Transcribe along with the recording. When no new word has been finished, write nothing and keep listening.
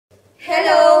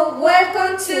Hello,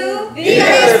 welcome to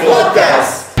Líderes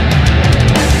Podcast.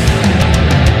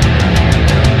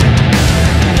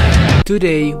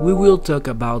 Today we will talk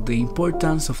about the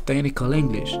importance of technical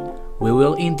English. We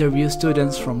will interview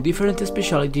students from different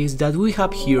specialties that we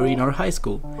have here in our high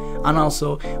school, and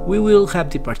also we will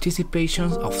have the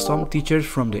participation of some teachers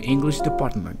from the English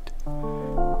department.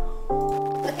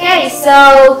 Okay,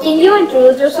 so can you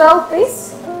introduce yourself,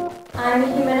 please? I'm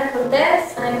Jimena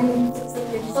Cortez, I'm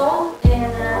 16 years old, and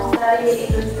I study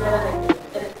English development.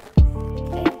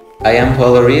 I am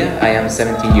Paul Loria, I am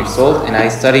 17 years old and I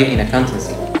study in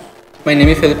accountancy. My name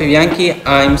is Felipe Bianchi,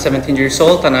 I'm 17 years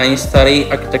old and I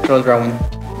study architectural drawing.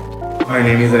 My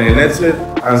name is Daniel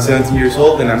Netzlet, I'm 17 years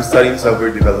old and I'm studying software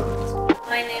development.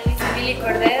 My name is Emily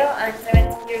Cordero, I'm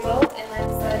 17 years old and I'm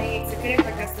studying Executive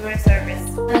for Customer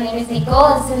Service. My name is Nicole,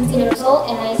 I'm 17 years old,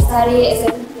 and I study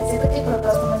Executive for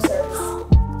Customer Service.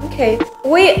 Okay,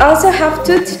 we also have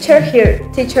two teachers here,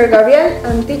 Teacher Gabriel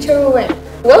and Teacher Ruben.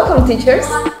 Welcome, teachers.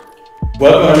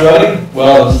 Welcome everybody.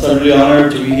 Well, it's a really honor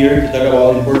to be here to talk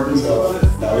about the importance of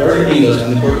learning English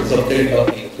and the importance of technical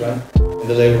things, right? In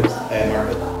the labor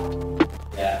market.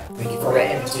 Yeah, thank you for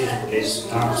the invitation for this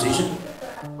conversation.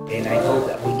 And I hope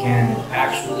that we can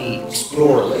actually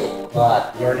explore a little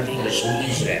what learning English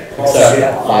means to them. Also, Exactly.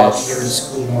 that follows here in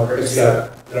school in order to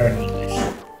Exactly. learn English.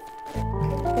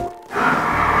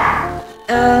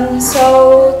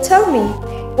 So tell me,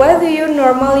 what do you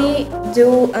normally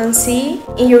do and see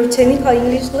in your technical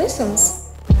English lessons?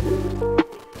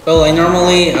 Well, I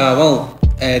normally,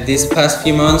 these past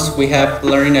few months we have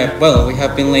been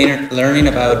learning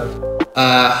about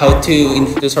how to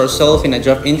introduce ourselves in a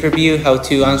job interview, how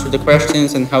to answer the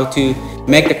questions and how to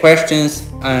make the questions,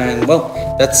 and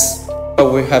that's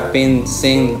what we have been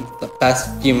seeing the past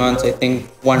few months, I think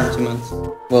 1 or 2 months.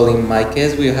 Well, in my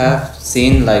case, we have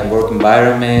seen like work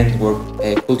environment,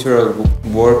 cultural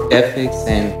work ethics,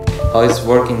 and how it's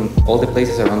working all the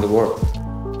places around the world.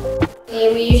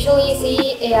 We usually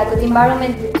see a good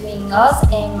environment between us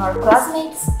and our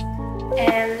classmates.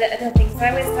 And the things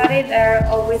that we studied are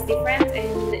always different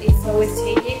and it's always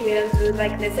changing. We don't do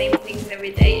like the same things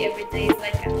every day. Every day is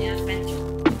like a new adventure.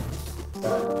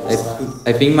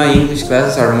 I think my English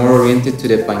classes are more oriented to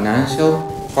the financial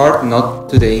part, not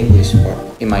to the English part,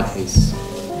 in my case.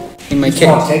 In my It's case,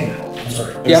 more technical. I'm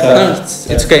sorry.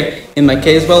 it's okay. In my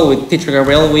case, with Teacher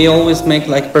Gabriel, we always make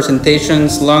like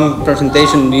presentations, long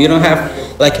presentation. You don't have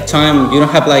like a time. You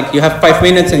don't have like you have 5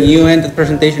 minutes and you end the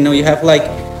presentation. No, you have like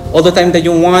all the time that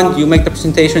you want. You make the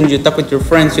presentation. You talk with your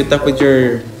friends. You talk with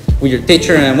your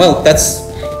teacher, and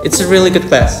it's a really good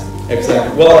class.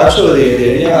 Exactly. Well, actually,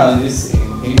 the idea in this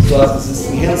class is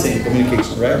enhancing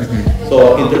communication, right?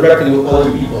 So interacting with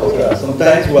other people.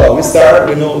 Sometimes, we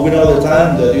know the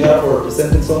time that you have for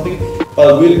presenting something,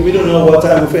 but we don't know what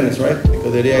time we finish, right?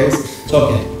 Because the idea is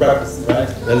talking, practicing, right?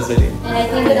 That is the idea. And I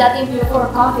think that improves our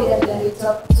confidence when we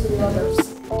talk to others.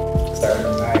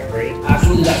 Exactly. I agree.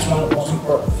 Actually, that's one of the most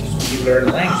important things when you learn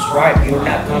language, right? You don't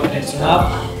have confidence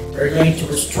enough. You're going to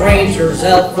restrain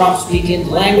yourself from speaking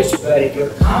the language, but if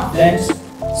you're confident,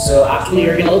 so actually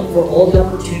you're going to look for all the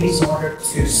opportunities in order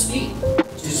to speak,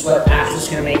 which is what actually is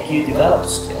going to make you develop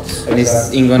skills. And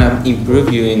it's gonna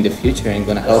improve you in the future and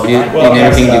gonna help you in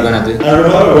everything you're gonna do. And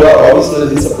remember,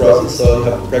 obviously it's a process, so you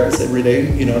have to practice every day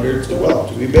in order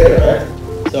to be better,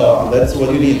 right? So that's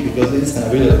what you need, because it's an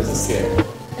ability, it's a skill.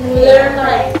 And we learn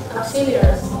like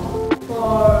auxiliaries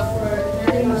for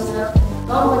defending ourselves in the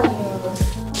company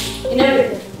or in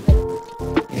everything.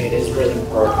 It is really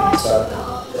important, so,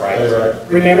 right? Right.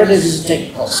 Remember, this is a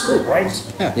technical school, right?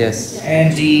 Yes.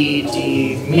 And the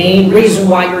main reason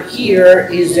why you're here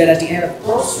is that at the end of the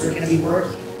course you're going to be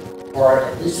working, or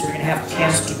at least you're going to have a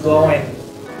chance to go and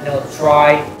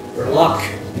try your luck.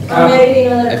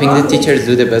 I think the teachers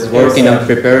do the best work in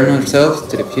preparing ourselves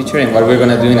to the future and what we're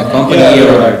gonna do in a company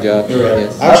or our job. You're right.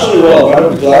 Yes. Actually, part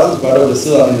of the classes, part of the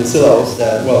syllabus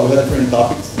that, we have different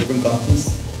topics, different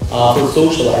contents for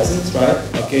socializing, right?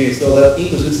 Okay, so that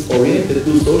English is oriented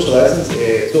to socializing,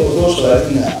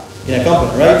 socializing in a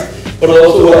company, right? But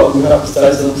also, we have to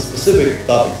study some specific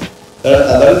topics.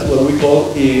 That is what we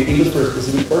call English for a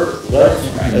specific purpose,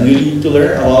 right? And you need to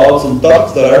learn about some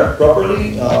topics that are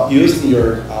properly used in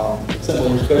your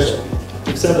example, your question. For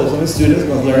example, some students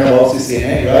must learn about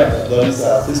CCNA, right? That is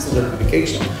system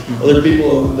certification. Other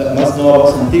people that must know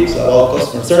about some tips about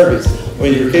customer service, or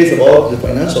in your case, about the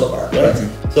financial part, right?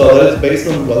 So that is based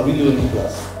on what we do in the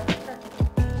class.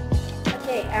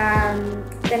 Okay,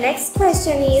 the next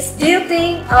question is, do you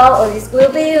think all of this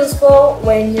will be useful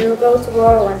when you go to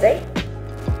work one day?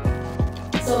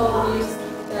 So,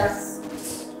 yes,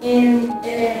 in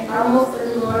almost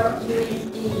every work you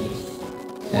use English.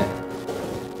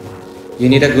 You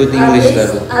need a good English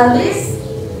level. At least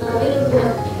a little bit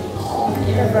of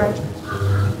English.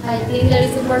 I think that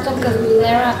is important because we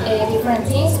learn different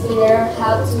things. We learn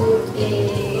how to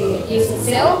use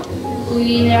Excel.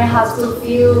 We learn how to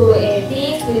fill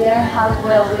things. We learn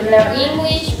we learn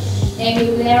English, and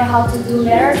we learn how to do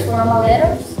letters, formal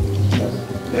letters.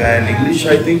 And English,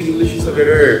 I think English is a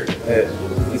better,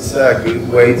 it's a good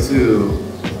way to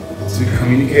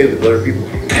communicate with other people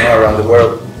around the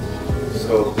world.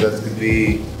 So that could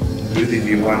be good if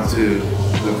you want to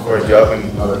look for a job in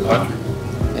another country.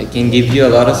 It can give you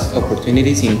a lot of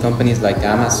opportunities in companies like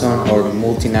Amazon or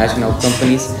multinational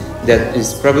companies that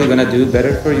is probably going to do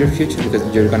better for your future because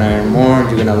you're going to earn more,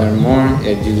 you're going to learn more,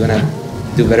 and you're going to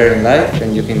do better in life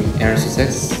and you can earn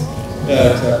success.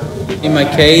 Yeah, exactly. In my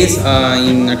case,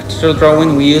 in architectural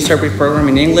drawing, we use every program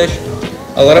in English.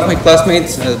 A lot of my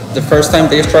classmates, the first time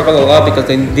they struggled a lot because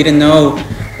they didn't know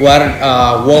what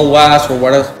wall was or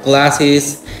what a glass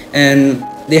is, and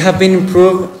they have been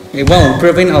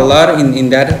improving a lot in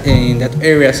that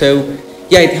area. So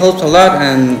yeah, it helps a lot.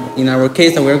 And in our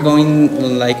case, that we're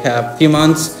going like a few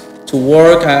months to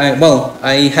work.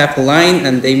 I have a line,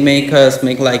 and they make us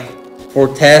make like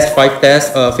 5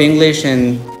 tests of English,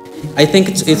 and I think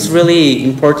it's really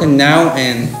important now,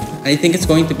 and I think it's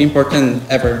going to be important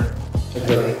ever.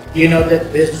 You know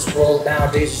that business world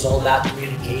nowadays is all about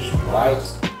communication, right?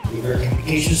 If your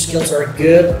communication skills are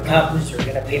good, companies are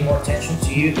going to pay more attention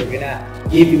to you. They're going to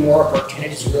give you more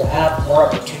opportunities. You will have more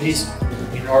opportunities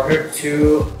in order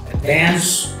to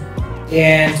advance.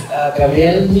 And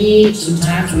Gabriel and me,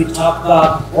 sometimes we talk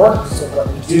about importance of what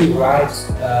we do, right?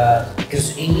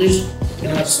 Because English,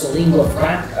 it's the lingua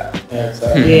franca. Yeah,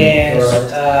 exactly. And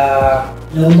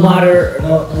no matter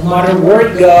where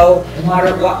you go, no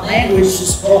matter what language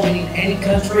is spoken in any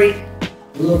country,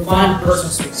 you will find a person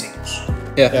who speaks English.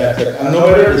 Yeah. Exactly. And no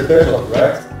matter the specialty,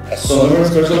 right? So no matter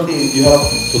the specialty, you have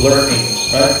to learn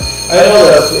English, right? I know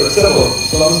that, for example,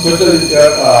 some specialties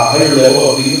have a higher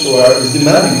level of English or is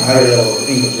demanding a higher level of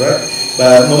English, right?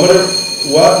 But no matter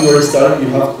what you are studying,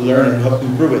 you have to learn and you have to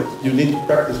improve it. You need to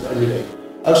practice every day.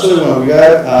 Actually, when we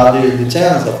got the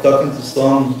chance of talking to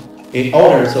some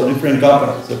owners of different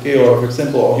companies, okay, or for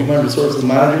example, human resources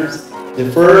managers, the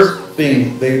first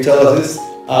thing they tell us is,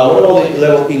 what about the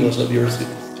level of English of your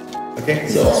students? Okay,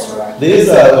 so this is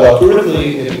what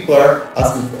currently people are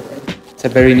asking for. Right? It's a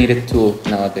very needed tool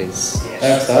nowadays.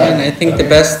 And I think the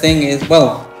best thing is,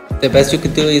 the best you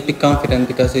could do is be confident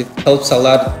because it helps a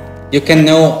lot. You can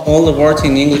know all the words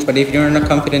in English, but if you're not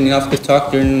confident enough to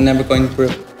talk, you're never going to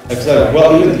improve. Exactly.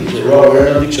 Well, even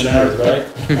we're not dictionaries, right?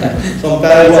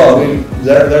 Sometimes,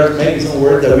 there are maybe some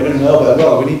words that we don't know, but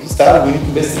we need to study, we need to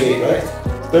investigate, right?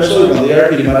 Especially when they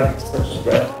are idiomatic expressions,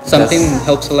 right? Something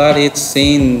helps a lot. It's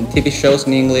seeing TV shows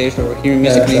in English or hearing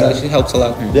music in English. It helps a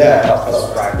lot. Yeah.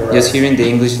 Just hearing the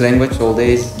English language all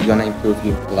day is gonna improve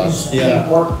you a lot. It's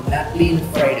important not being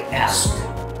afraid to ask.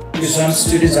 Because some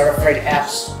students are afraid to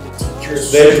ask the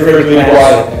teachers. They prefer to be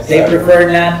quiet. They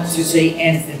prefer not to say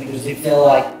anything because they feel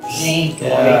like ashamed or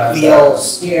they feel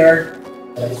scared.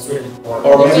 But it's really important.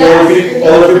 Or maybe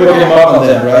other people come up on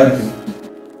them, right?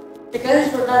 Because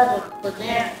it's for that, for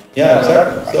them. Yeah,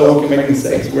 exactly. So we can make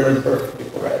mistakes. We're not perfect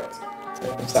people, right? So,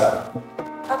 exactly.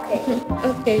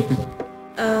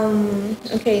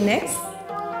 Okay, next.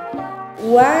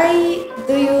 Why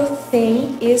do you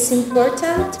think it's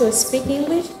important to speak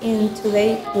English in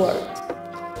today's world?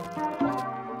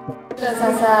 Because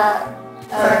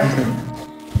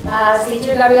as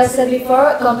teacher Gabriel said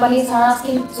before, companies are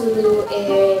asking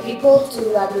to people to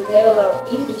develop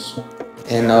English.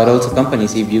 And not also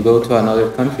companies, if you go to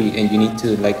another country and you need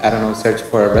to, search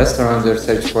for a restaurant or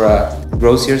search for a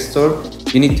grocery store,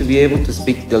 you need to be able to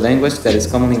speak the language that is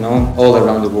commonly known all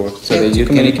around the world so that you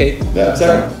communicate. Yeah,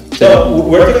 exactly. So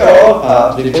we're talking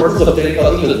about the importance of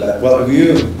technical English. Well, if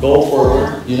you go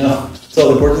forward, so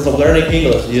the importance of learning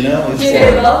English, it's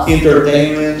for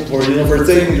entertainment, or for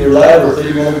saving your life, or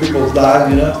saving other people's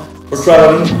lives, for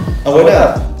traveling, and what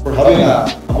else? For having a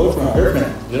boyfriend or girlfriend,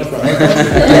 from another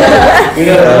country. We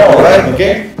never know, right?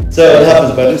 Okay? So it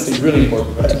happens, but it's really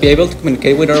important, right? To be able to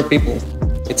communicate with other people.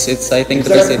 It's I think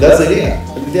exactly. That's the idea.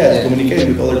 Yeah, to communicate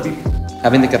with other people.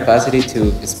 Having the capacity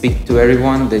to speak to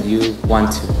everyone that you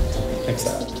want to.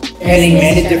 Exactly. And in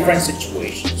many different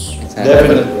situations. Exactly.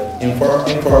 Definitely.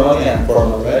 Informal and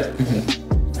formal, right?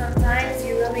 Sometimes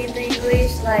you will need the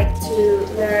English to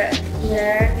learn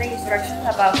the instructions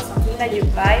about something that you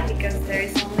buy because there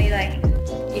is only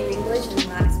in English and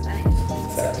not in Spanish.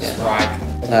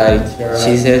 Exactly. Like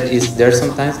she said, is there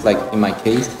sometimes, in my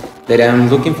case, that I'm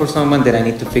looking for someone that I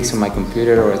need to fix on my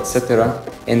computer or etc.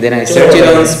 and then I search it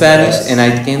on Spanish and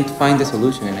I can't find the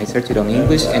solution, and I search it on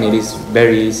English and it is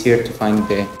very easier to find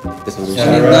the solution.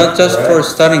 And it's not just for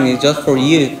studying, it's just for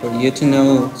you to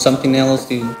know something else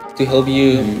to help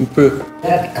you improve.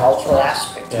 Yeah, the cultural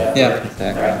aspect. Yeah.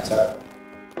 Exactly.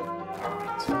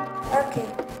 Okay.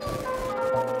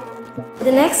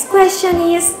 The next question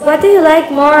is, what do you like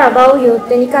more about your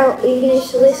technical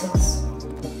English lessons?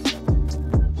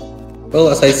 Well,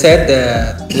 as I said,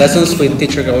 the lessons with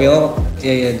teacher Gabriel,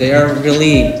 they are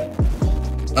really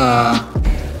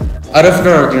out of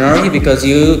the ordinary, because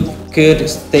you could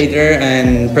stay there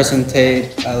and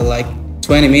presentate like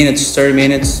 20 minutes, 30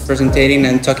 minutes presenting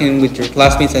and talking with your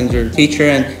classmates and your teacher,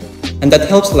 and that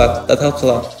helps a lot. That helps a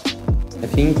lot. I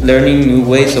think learning new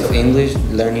ways of English,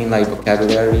 learning like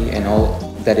vocabulary and all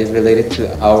that is related to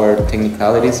our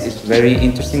technicalities is very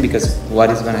interesting, because what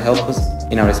is going to help us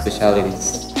in our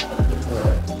specialties.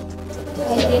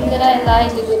 I think that I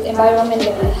like the good environment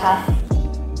that we have.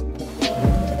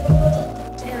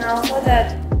 And also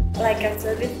that, like as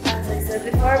I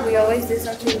said before, we always do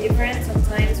something different.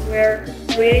 Sometimes we're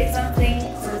reading something,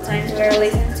 sometimes we're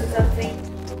listening to something,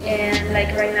 and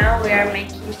like right now we are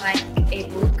making like a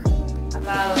book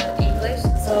about English,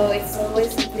 so it's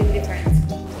always something different.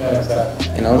 Yeah, exactly.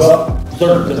 And also,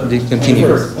 Sorry, continue.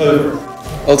 first.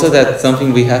 Also, that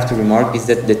something we have to remark is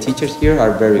that the teachers here are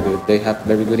very good. They have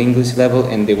very good English level,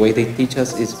 and the way they teach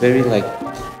us is very like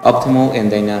optimal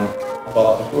and dynamic.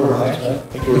 Well, of course, right?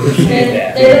 They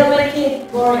don't make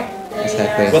it boring.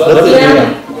 Exactly. Well, that's the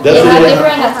idea. That's They the have idea.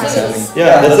 different activities.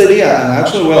 Yeah, that's the idea. And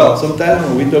actually, well, sometimes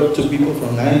when we talk to people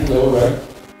from 9th level, right,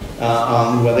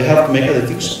 when they have to make a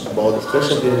decision about the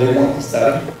specialty they want to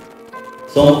study,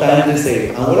 sometimes they say,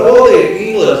 and what about the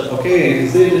English? Okay,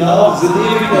 is it now? Is it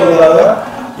difficult? Blah, blah.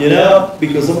 You know,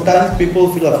 because sometimes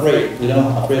people feel afraid,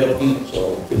 afraid of English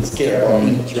or feel scared about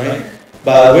English, right?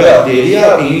 But well, the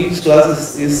idea in English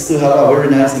classes is to have a very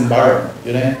nice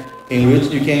environment, in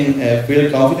which you can feel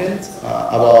confident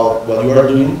about what you are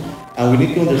doing, and we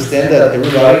need to understand that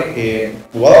everybody,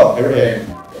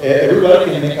 everybody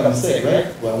can make a mistake, right?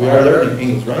 When we are learning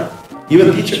English, right?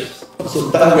 Even teachers.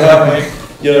 Sometimes we have made,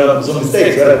 some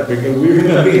mistakes, right? Because we're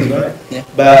human beings, right? Yeah.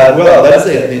 But well, that's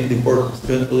the importance.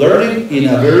 Learning in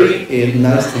a very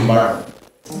nice environment.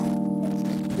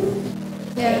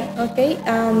 Yeah, okay.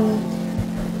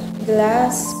 The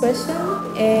last question.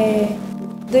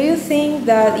 Do you think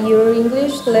that your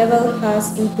English level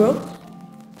has improved?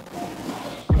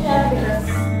 Yeah, because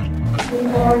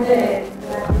before the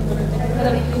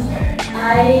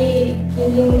I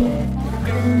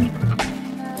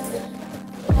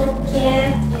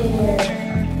can't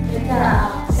make a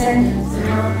sentence,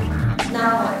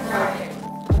 now I'm fine.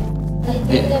 I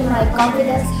think that my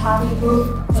confidence have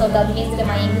improved, so that means that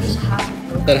my English have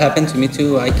improved. That happened to me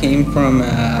too. I came from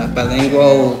a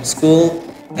bilingual school,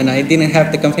 and I didn't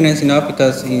have the confidence enough,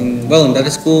 because in that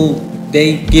school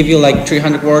they give you like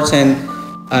 300 words,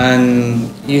 and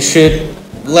you should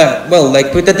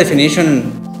put the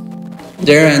definition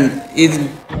there, and it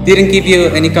didn't give you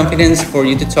any confidence for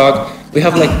you to talk. We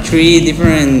have like 3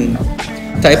 different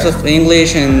types of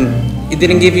English, and it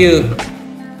didn't give you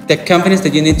the confidence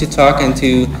that you need to talk and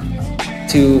to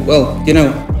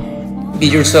be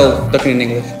yourself talking in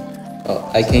English.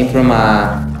 I came from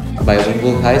a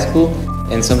bilingual high school,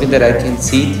 and something that I can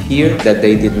see here that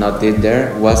they did not did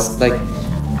there was like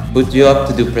put you up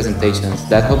to do presentations.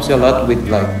 That helps you a lot with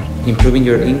like improving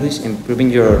your English, improving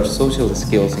your social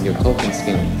skills and your talking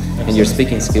skills and your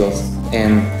speaking skills.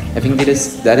 And I think that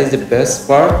is the best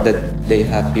part that they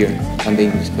have here on the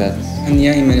English classes. And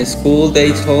yeah, in my school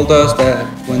they told us that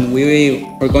when we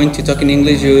were going to talk in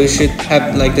English, you should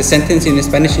have like the sentence in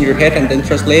Spanish in your head and then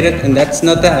translate it, and that's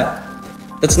not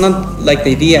like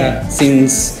the idea.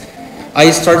 Since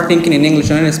I start thinking in English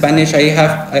and in Spanish, I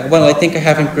think I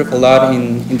have improved a lot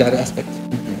in that aspect.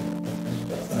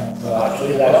 So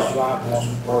actually, that is one of the most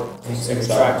important things that we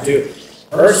try to do.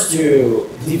 First, to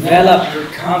develop your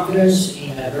confidence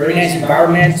in a very nice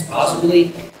environment,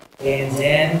 possibly, and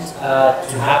then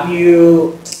to have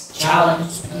you be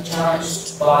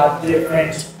challenged by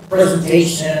different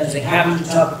presentations and having to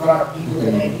talk in front of people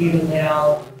that make you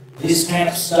know this kind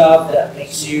of stuff that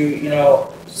makes you,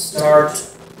 start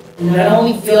not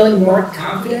only feeling more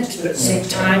confident, but at the same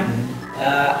time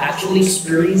actually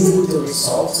experiencing the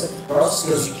results of the process,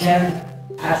 because you can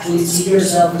actually see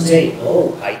yourself and say,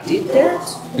 "Oh, I did that."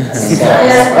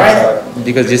 Right?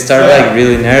 Because you start like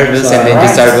really nervous, and then you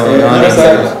start going on.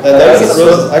 Exactly. And that is a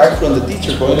process. Actually, from the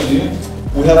teacher point of view,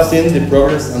 we have seen the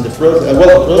progress and the process,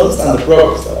 the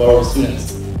progress of our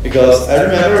students. Because I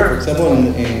remember, for example,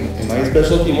 in my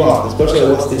specialty, the specialty I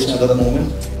was teaching at that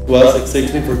moment, was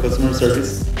executive for customer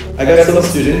service. I got some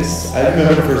students. I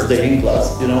remember the first day in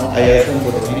class. You know, I asked them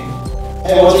for the name.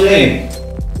 Hey, what's your name?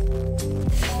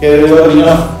 Okay, well, you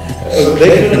know,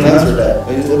 they couldn't answer that.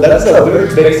 That's a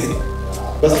very basic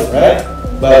question, right?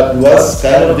 But it was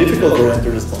kind of difficult for them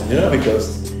to respond, you know,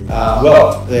 because,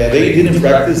 well, they didn't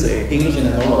practice English in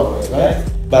a normal way, right?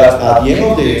 But at the end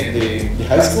of the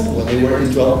high school, when they were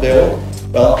in 12th level,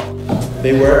 well,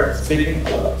 they were speaking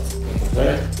a lot,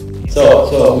 right?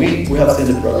 So we have seen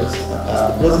the progress,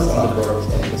 the process and the progress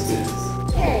of the students.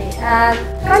 Okay,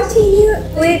 continue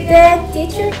with the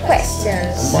teacher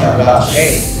questions. Oh my gosh.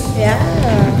 Hey, Yeah.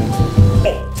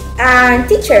 Okay.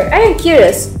 Teacher, I am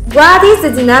curious. What is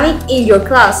the dynamic in your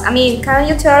class? I mean, can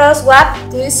you tell us what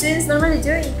do your students normally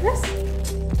do in class?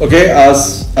 Okay,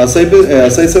 as I said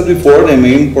before, the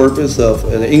main purpose of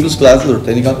the English classes or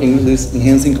technical English is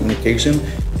enhancing communication.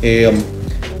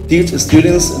 Teach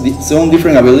students some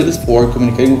different abilities for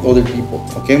communicating with other people.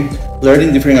 Okay,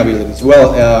 learning different abilities.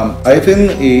 Well, I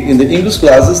think in the English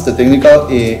classes, the technical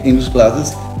English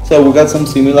classes, so we got some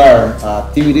similar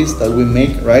activities that we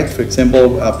make, right? For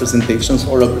example, presentations,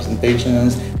 oral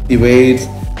presentations, debates,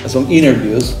 some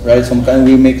interviews, right? Sometimes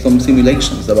we make some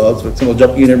simulations about, for example,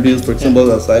 job interviews, for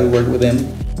example, as I work with them,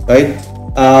 right?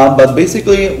 But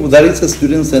basically, that is a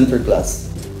student-centered class.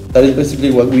 That is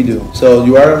basically what we do. So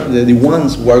you are the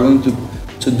ones who are going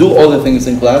to do all the things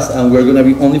in class, and we're going to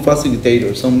be only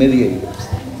facilitators, some mediators.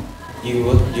 You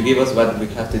give us what we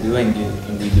have to do, and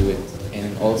we do it,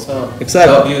 and also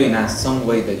Exactly. help you in some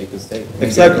way that you could stay.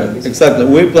 Exactly.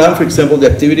 We plan, for example, the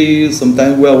activities.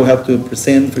 Sometimes, well, we have to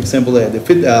present, for example,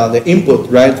 the input,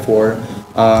 right, for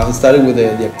starting with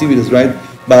the activities, right?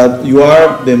 But you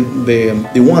are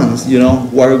the ones, you know,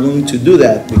 who are going to do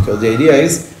that, because the idea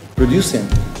is producing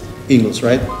English,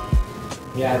 right?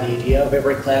 yeah, the idea of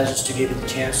every class is to give you the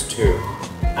chance to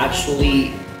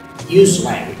actually use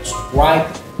language, right?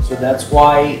 So that's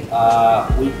why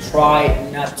we try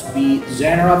not to be the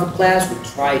center of the class, we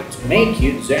try to make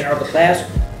you the center of the class,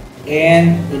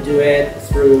 and we do it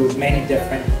through many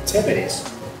different activities.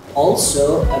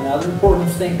 Also, another important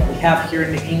thing that we have here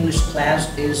in the English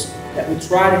class is that we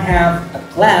try to have a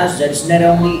class that is not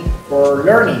only for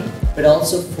learning, but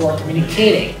also for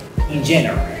communicating in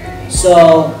general.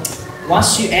 So,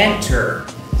 once you enter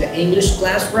the English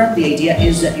classroom, the idea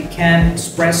is that you can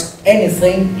express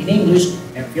anything in English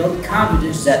and feel the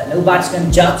confidence that nobody's going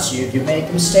to judge you if you make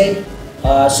a mistake.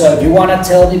 So if you want to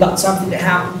tell me about something that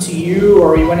happened to you,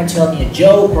 or you want to tell me a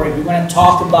joke, or if you want to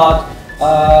talk about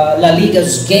La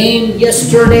Liga's game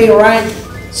yesterday, right?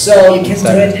 So you can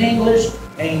do it in English,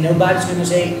 and nobody's going to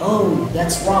say, oh,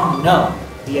 that's wrong. No.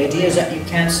 The idea is that you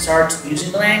can start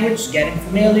using the language, getting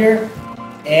familiar,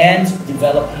 and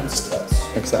developing skills.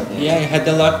 Exactly. Yeah, I had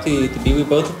the luck to be with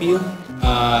both of you.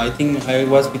 I think I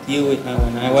was with you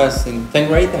when I was in 10th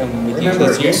grade. I'm with you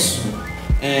this year. Yes.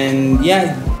 And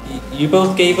yeah, you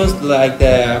both gave us like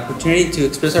the opportunity to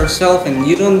express ourselves, and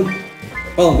you don't,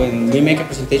 well, when we make a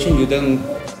presentation, you don't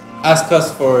ask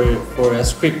us for a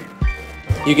script.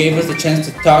 You gave us the chance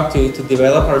to talk, to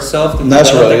develop ourselves, to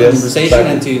develop the yes, conversation,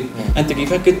 exactly. and to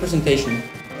give a good presentation.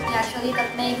 Actually,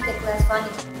 that makes the class funny.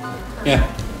 Yeah.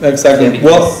 Exactly. Yeah,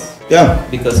 Well, yeah.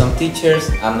 Because some teachers,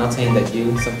 I'm not saying that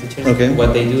you, some teachers, Okay.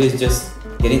 what they do is just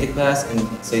get into class and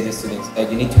say to the students,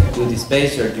 you need to do this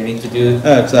page, or you need to do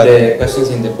Exactly. the questions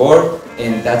in the board,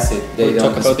 and that's it. They We'll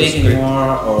don't talk about the speak script.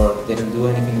 anymore, or they don't do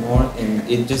anything more, and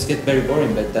it just gets very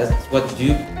boring, but that's what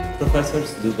you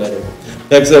professors do better.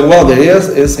 Exactly. Well, the idea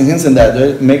is enhancing that,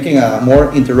 they're making a more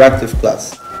interactive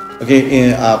class. Okay,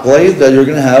 in a place that you're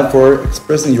gonna have for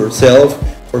expressing yourself,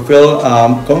 or feel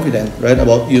confident, right,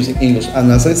 about using English.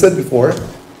 And as I said before,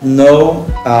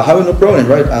 having no problem,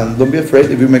 right? And don't be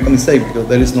afraid if you make a mistake, because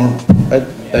that is normal, right?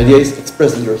 The idea is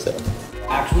expressing yourself.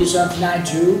 Actually, something I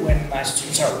do when my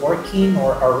students are working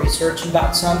or are researching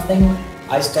about something,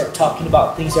 I start talking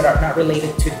about things that are not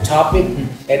related to the topic,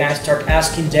 and I start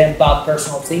asking them about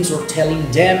personal things, or telling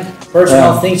them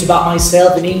personal things about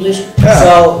myself in English. Yeah.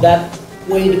 So that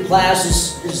way the class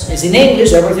is in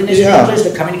English, everything is in English,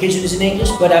 the communication is in English,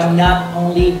 but I'm not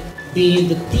only being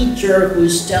the teacher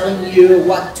who's telling you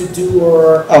what to do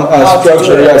or how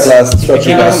Structure, to do it. class,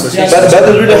 structure, Because class. But that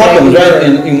really happens, right,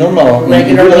 in normal, in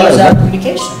regular real means life, of right?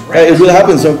 communication, right? It will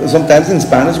happen sometimes in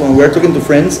Spanish when we're talking to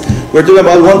friends. We're talking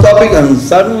about one topic, and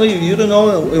suddenly you don't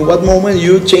know in what moment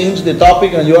you change the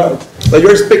topic, and but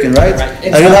you're speaking, right?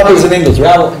 And it happens in English,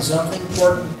 right? Well, and something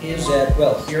important is that,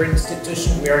 well, here in the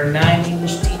institution we are 9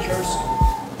 English teachers,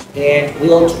 and we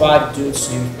all try to do the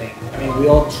same thing. I mean, we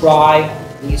all try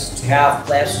at least to have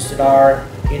classes that are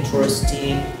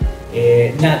interesting,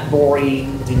 not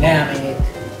boring, dynamic.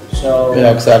 So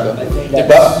Yeah, exactly. I think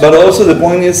that's, But also the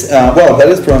point is, well, that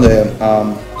is from the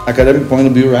academic point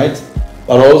of view, right?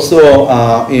 But also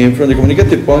from the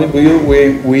communicative point of view,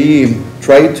 we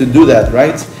try to do that,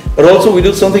 right? But also we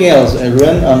do something else, and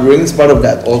Ruben is part of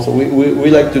that also. We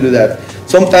like to do that.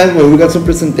 Sometimes when we got some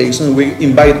presentation, we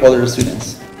invite other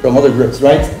students from other groups,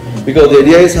 right? Because the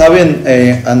idea is having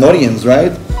an audience,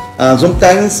 right?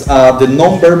 Sometimes the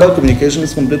non-verbal communication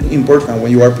is completely important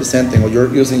when you are presenting or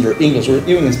you're using your English or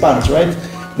even in Spanish, right?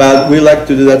 But we like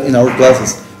to do that in our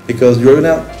classes because you're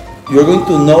going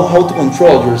to know how to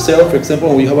control yourself, for example,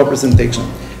 when we have a presentation.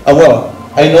 And well,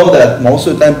 I know that most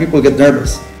of the time people get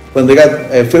nervous. When they got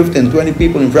 15, 20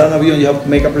 people in front of you and you have to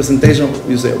make a presentation,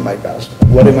 you say, oh my gosh,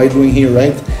 what am I doing here,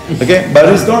 right? Okay, but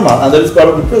it's normal and that is part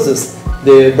of the process.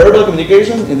 The verbal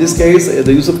communication, in this case,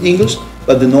 the use of English,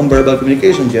 but the non-verbal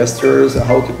communication, gestures, and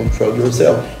how to control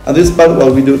yourself. And this is part of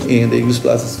what we do in the English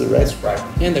classes too, right? Right.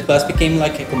 Yeah, and the class became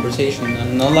like a conversation,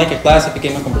 and not like a class, it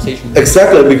became a conversation.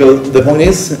 Exactly, because the point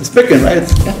is speaking, right?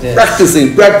 Yes.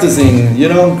 Practicing, you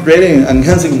know, creating,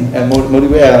 enhancing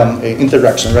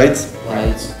interaction, right?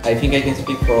 Right. I think I can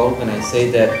speak for all when I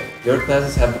say that your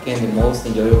classes have become the most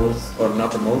enjoyable, or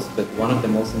not the most, but one of the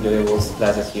most enjoyable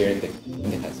classes here in the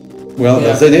high school. Well, Yeah.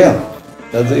 that's the idea.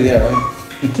 That's the idea, right?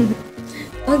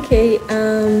 Okay,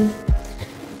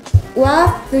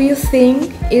 what do you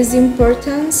think is the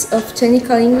importance of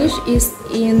technical English is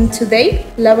in today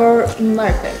labor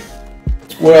market?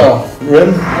 Well, Ren,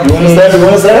 you want to start? You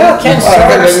want to start? Can I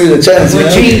start. can give you the chance. For you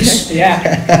know? change,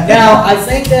 yeah. Now, I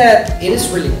think that it is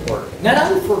really important, not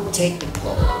only for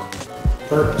technical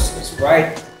purposes,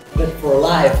 right, but for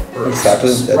life purposes, Exactly,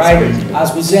 that's right? great.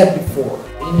 As we said before,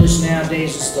 English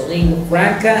nowadays is the lingua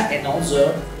franca, and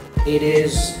also it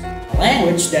is a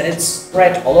language that it's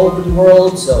spread all over the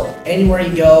world. So anywhere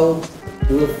you go,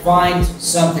 you will find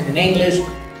something in English,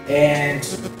 and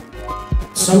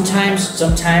sometimes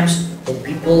when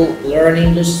people learn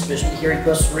English, especially here in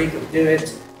Costa Rica, we do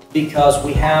it because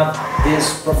we have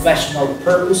this professional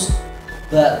purpose,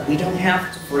 but we don't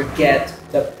have to forget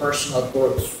the personal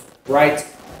growth, right?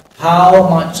 How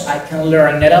much I can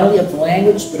learn not only of the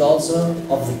language, but also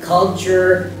of the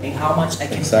culture, and how much I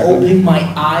can Exactly. open my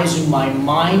eyes and my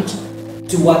mind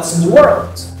to what's in the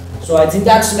world. So I think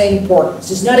that's the main importance.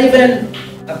 It's not even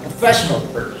a professional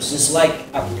purpose, it's like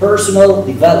a personal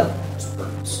development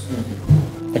purpose.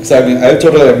 Exactly. I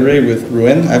totally agree with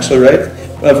Ruben, actually, right?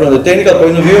 Well, from the technical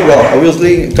point of view, well,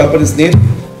 obviously companies need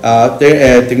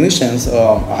technicians,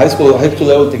 high school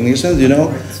level technicians, you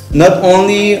know, not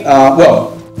only,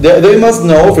 well, they must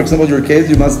know, for example, in your case,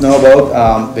 you must know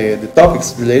about the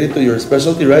topics related to your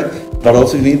specialty, right? But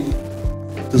also you need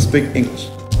to speak English.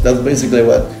 That's basically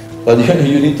what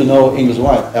you need to know English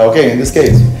wise. Okay, in this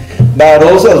case. But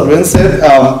also, as Ruben said,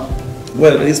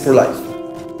 well, it is for life.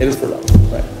 It is for life,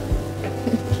 right?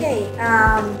 Okay,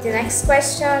 the next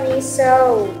question is,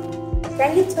 so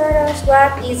can you tell us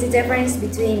what is the difference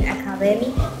between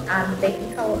academic and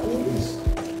technical English?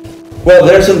 Well,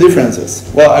 there are some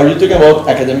differences. Well, are you talking about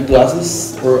academic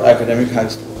classes or academic high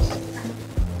schools?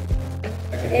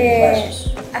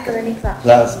 Academic class.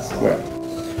 Classes,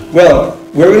 well,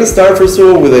 we're going to start first of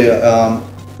all with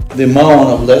the amount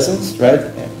of lessons, right?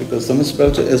 Because some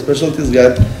specialties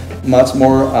get much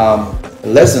more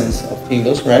lessons of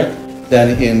English, right,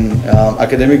 than in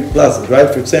academic classes, right?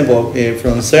 For example,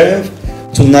 from 7th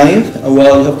to 9th,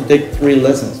 well, you have to take 3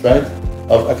 lessons, right,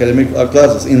 of academic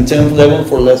classes. In 10th level,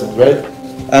 4 lessons, right?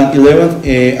 And 11th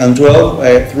and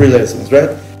 12th, 3 lessons, right?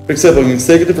 For example, in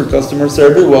executive or customer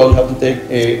service, well, you have to take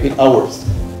 8 hours.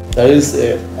 That is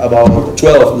about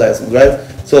 12 lessons, right?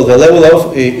 So the level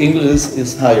of English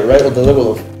is higher, right? Or the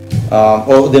level of,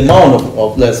 or the amount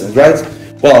of lessons, right?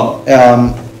 Well,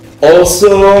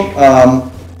 also,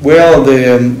 well,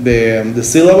 the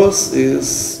syllabus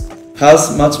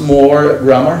has much more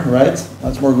grammar, right?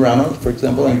 Much more grammar, for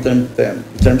example, in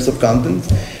terms of content.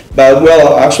 But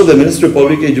well, actually, the Ministry of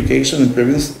Public Education in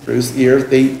previous years,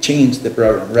 they changed the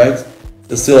program, right?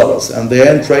 The syllabus, and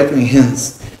then try to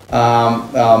enhance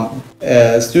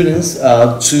students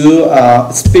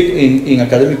to speak in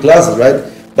academic classes, right?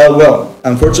 But well,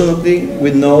 unfortunately,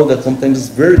 we know that sometimes it's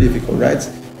very difficult, right?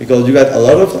 Because you got a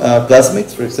lot of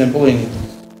classmates, for example, in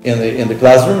the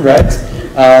classroom, right?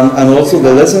 And also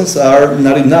the lessons are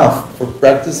not enough for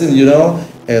practicing, you know,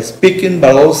 speaking,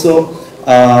 but also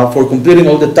for completing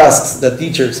all the tasks that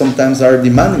teachers sometimes are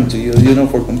demanding to you, you know,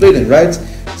 for completing, right?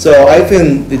 So I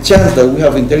think the chance that we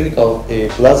have in technical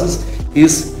classes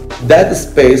is that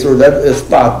space or that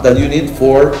spot that you need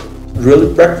for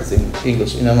really practicing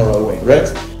English in a normal way,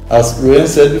 right? As Ruben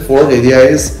said before, the idea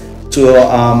is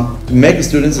to make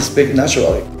students speak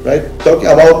naturally, right? Talking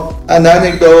about an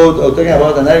anecdote or talking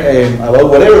about about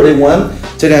whatever they want,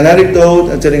 telling an anecdote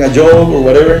and telling a joke or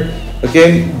whatever,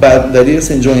 okay? But that is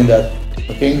enjoying that,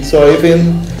 okay? So I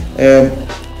think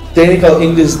technical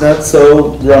English is not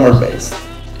so grammar based.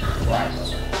 Right.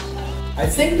 I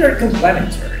think they're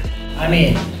complementary. I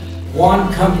mean,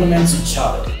 one complements each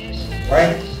other,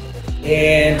 right?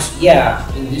 And yeah,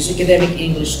 in these academic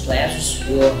English classes,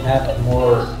 we'll have a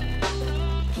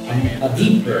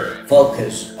deeper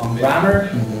focus on grammar,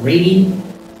 reading,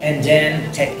 and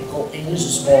then technical English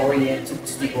is more oriented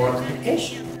to the oral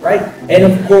communication, right? And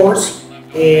of course,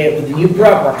 with the new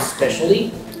program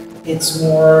especially, it's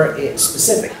more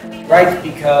specific, right?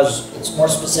 Because it's more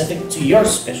specific to your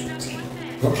specialty.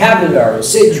 Vocabulary,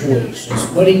 situations,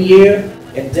 putting you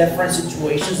in different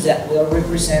situations that will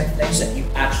represent things that you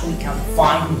actually can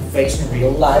find and face in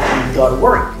real life when you go to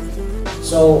work.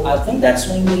 So I think that's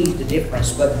mainly the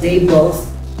difference, but they both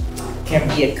can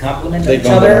be a complement of each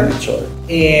other.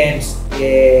 And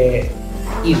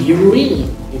if you really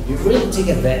take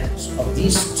advantage of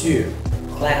these two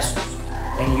classes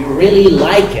and you really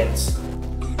like it,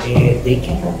 they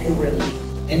can help you really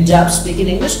end up speaking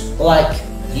English like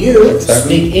you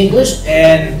speak English,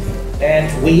 and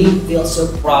we feel so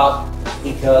proud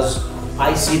because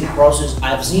I see the process.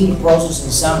 I've seen the process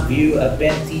in some view. I've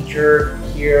been teacher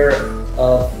here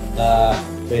of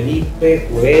Felipe,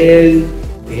 Joel,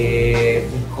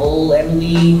 Nicole,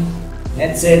 Emily,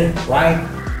 Netzer, right?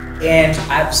 And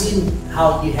I've seen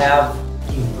how you have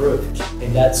improved,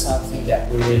 and that's something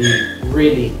that we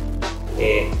really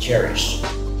cherish.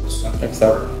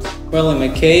 Exactly. Well, in my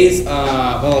case,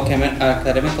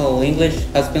 academical English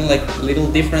has been like a little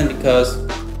different because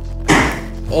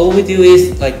all we do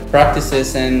is like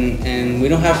practices and we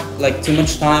don't have like too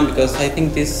much time because I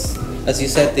think this, as you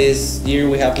said, this year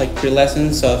we have like 3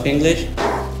 lessons of English,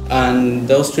 and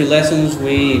those 3 lessons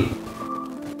we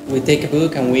take a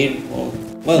book and we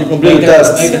complete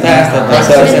tasks. Make the task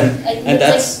and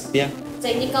that's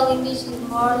Technical English is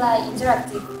more like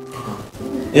interactive.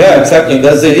 Yeah, exactly.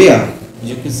 That's the idea.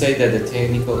 You could say that the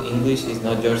technical English is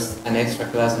not just an extra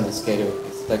class on the schedule.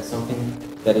 It's like something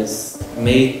that is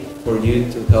made for you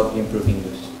to help you improve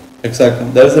English. Exactly,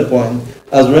 that's the point.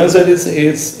 As Ren said,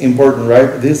 it's important,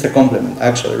 right? This is a complement,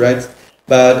 actually, right?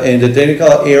 But in the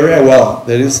technical area, well,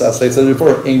 there is, as I said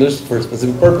before, English for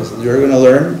specific purposes. You're going to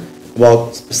learn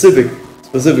about specific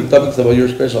topics about your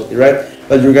specialty, right?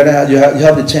 But you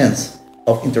have the chance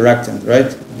of interacting, right?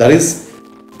 That is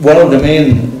one of the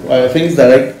main things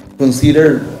that I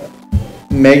consider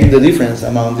make the difference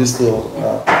among these two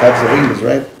types of English,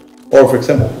 right? Or, for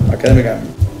example, academic and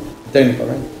technical,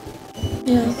 right?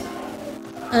 Yeah.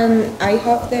 And I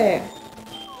have the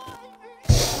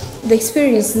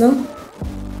experience, no?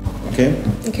 Okay.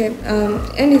 Okay.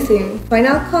 Anything?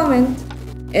 Final comment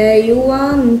you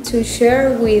want to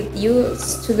share with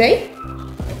us today?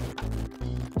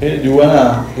 Okay. Do you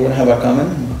wanna have a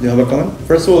comment? Do you have a comment?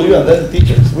 First of all, you and then the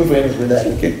teachers. We finish with that.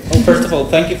 Okay. Well, first of all,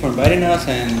 thank you for inviting us,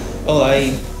 and well,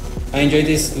 I enjoyed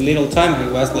this little time.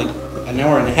 It was like an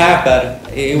hour and a half, but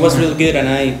it was really good, and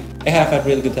I have had a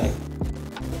really good time.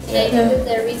 I think that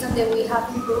the reason that we have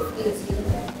improved is you.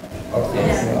 Okay.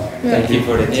 Yeah. Thank you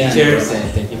for the teachers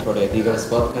and thank you for the Digos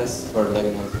podcast for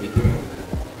letting us be here.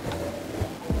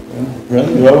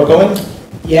 Ren, you have a comment?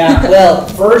 Yeah, well,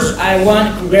 first I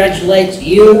want to congratulate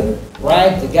you,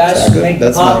 right, the guys who make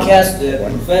the podcast, the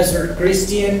Professor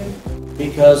Christian,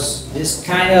 because this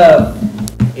kind of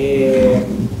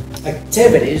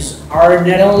activities are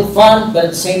not only fun, but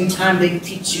at the same time they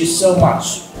teach you so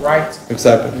much, right?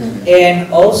 Exactly.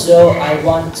 And also I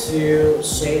want to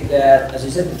say that, as I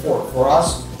said before, for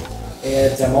us,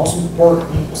 the most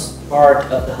important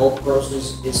part of the whole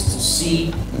process is to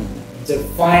see the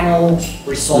final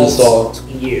result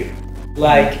in you.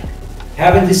 Like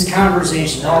having this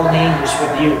conversation all in English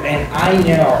with you, and I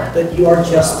know that you are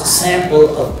just a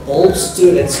sample of all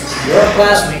students, your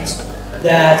classmates,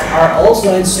 that are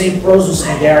also in the same process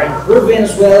and they are improving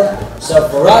as well. So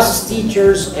for us as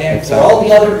teachers and for all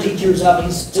the other teachers of the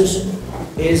institution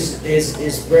is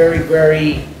very,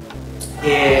 very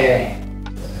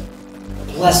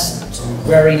pleasant and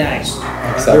very nice.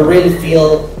 We really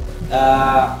feel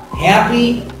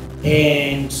happy,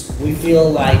 and we feel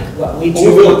like what we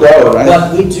do,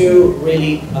 what we do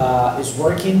really is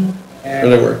working.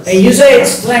 And you say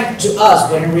it's thanks to us,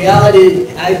 but in reality,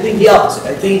 I think the opposite.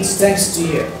 I think it's thanks to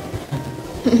you.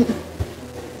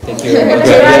 Thank you very much.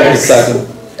 Exactly.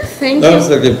 Thank you.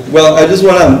 Exactly. Well, I just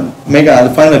want to make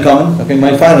a final comment. Okay,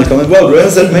 my final comment. Well, Ren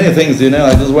said many things, you know.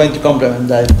 I just want to compliment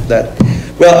that.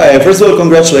 Well, first of all,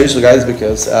 congratulations, guys,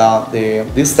 because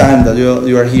this time that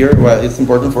you are here, well, it's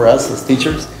important for us as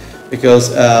teachers because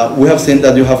we have seen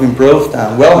that you have improved,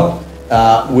 and well,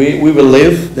 we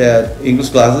believe that English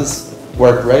classes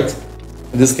work, right?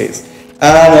 In this case.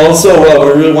 And also, well,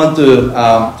 we really want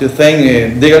to thank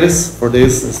Digalis for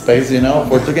this space,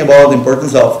 for talking about the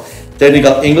importance of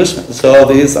technical English. So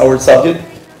this is our subject.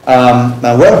 And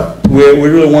well, we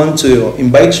really want to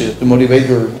invite you to motivate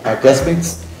your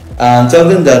classmates and tell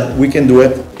them that we can do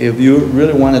it if you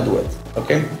really want to do it.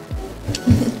 Okay?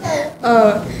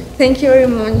 Thank you very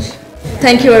much.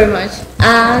 Thank you very much.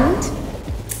 And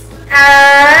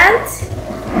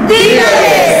Dígale.